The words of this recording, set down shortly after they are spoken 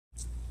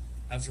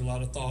after a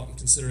lot of thought and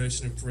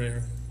consideration and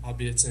prayer, I'll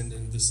be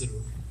attending the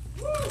Citadel.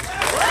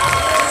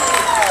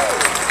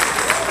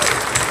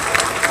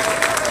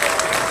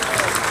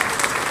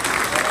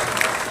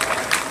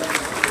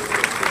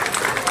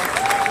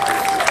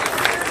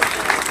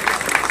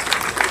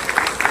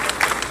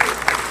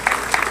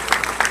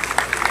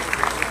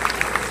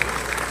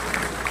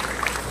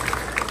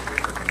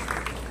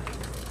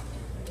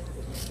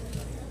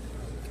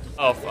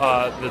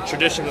 Of the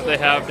tradition that they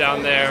have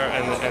down there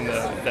and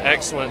the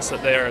excellence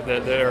that they're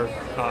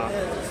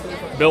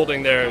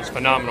building there is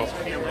phenomenal,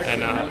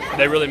 and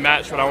they really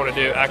match what I want to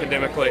do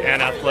academically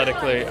and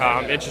athletically.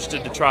 I'm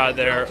interested to try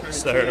their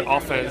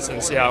offense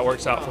and see how it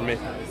works out for me.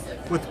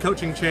 With the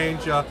coaching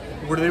change,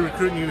 were they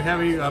recruiting you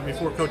heavy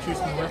before Coach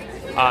Houston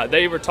left?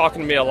 They were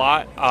talking to me a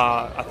lot.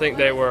 I think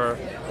they were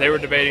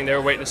debating. They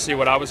were waiting to see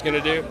what I was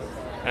going to do,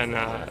 and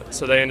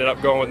so they ended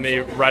up going with me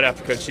right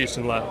after Coach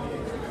Houston left.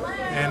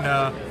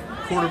 And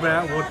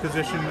quarterback, what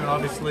position?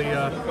 Obviously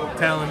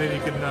talented. You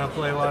can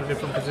play a lot of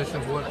different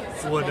positions. What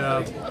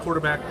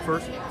quarterback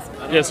first?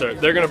 Yes, sir.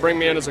 They're going to bring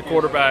me in as a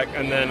quarterback,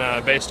 and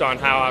then based on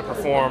how I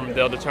perform,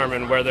 they'll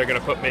determine where they're going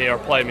to put me or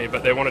play me.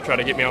 But they want to try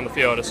to get me on the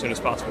field as soon as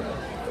possible.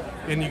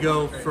 And you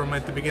go from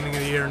at the beginning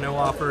of the year, no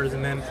offers,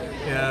 and then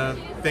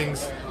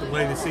things, the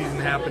way the season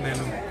happened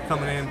and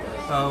coming in.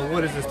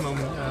 What does this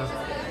moment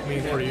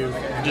mean for you?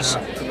 Just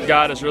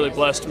God has really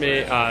blessed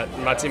me.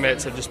 My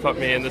teammates have just put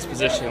me in this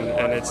position,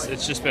 and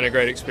it's just been a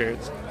great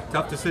experience.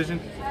 Tough decision?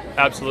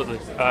 Absolutely.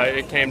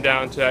 It came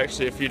down to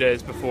actually a few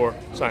days before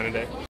signing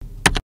day.